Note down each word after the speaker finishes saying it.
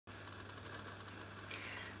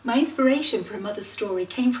My inspiration for a mother's story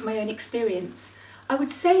came from my own experience. I would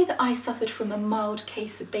say that I suffered from a mild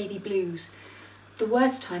case of baby blues. The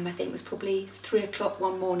worst time, I think, was probably 3 o'clock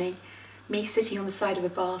one morning, me sitting on the side of a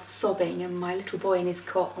bath sobbing and my little boy in his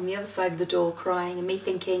cot on the other side of the door crying, and me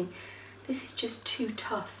thinking, this is just too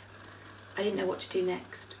tough. I didn't know what to do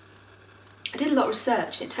next. I did a lot of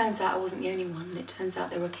research and it turns out I wasn't the only one, and it turns out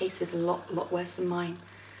there were cases a lot worse than mine.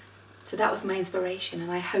 So that was my inspiration,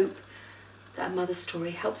 and I hope that A Mother's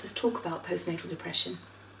Story helps us talk about postnatal depression.